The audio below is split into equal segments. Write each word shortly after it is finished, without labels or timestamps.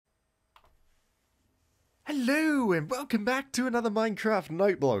Hello and welcome back to another Minecraft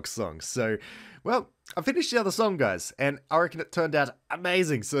Noteblock song. Well, I finished the other song, guys, and I reckon it turned out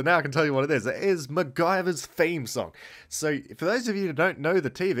amazing. So now I can tell you what it is. It is Macgyver's theme song. So for those of you who don't know the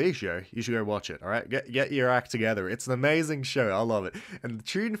TV show, you should go watch it, alright? Get your act together. It's an amazing show. I love it. And the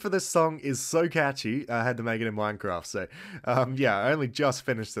tune for this song is so catchy, I had to make it in Minecraft. So, yeah, I only just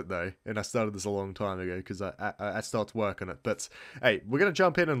finished it, though, and I started this a long time ago because I started to work on it. But, hey, we're going to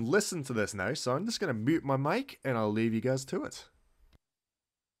jump in and listen to this now, so I'm just going to mute my mic, and I'll leave you guys to it.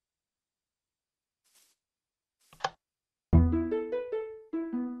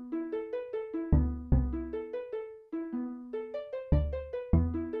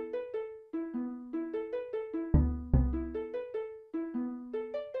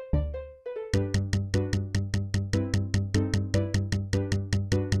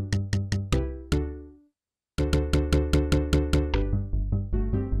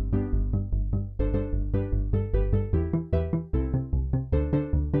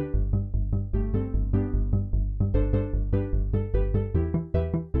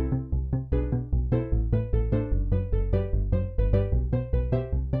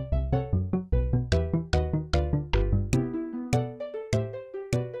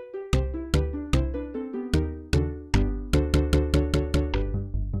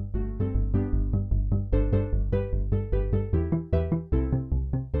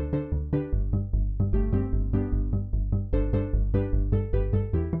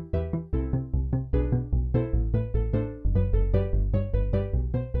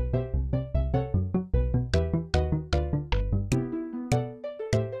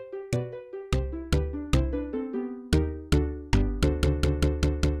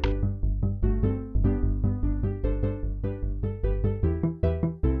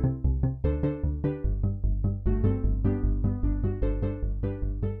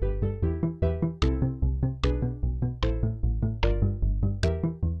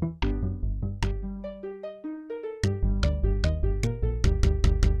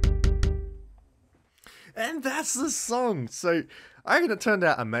 And that's the song. So I reckon it turned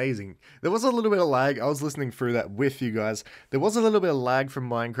out amazing. There was a little bit of lag. I was listening through that with you guys. There was a little bit of lag from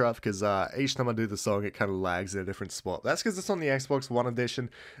Minecraft because each time I do the song, it kind of lags in a different spot. That's because it's on the Xbox One edition.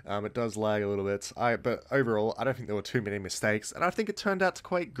 It does lag a little bit. But overall, I don't think there were too many mistakes, and I think it turned out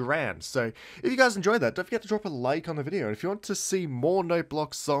quite grand. So if you guys enjoyed that, don't forget to drop a like on the video. And if you want to see more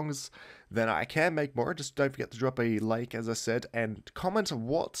Noteblock songs, then I can make more. Just don't forget to drop a like, as I said, and comment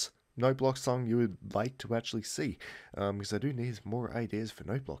what Noteblock song you would like to actually see, because I do need more ideas for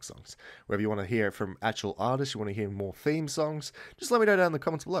Noteblock songs. Whether you want to hear from actual artists, you want to hear more theme songs, just let me know down in the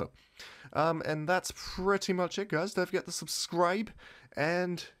comments below. And that's pretty much it, guys. Don't forget to subscribe,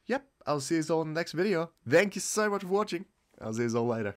 and yep, I'll see you all in the next video. Thank you so much for watching. I'll see you all later.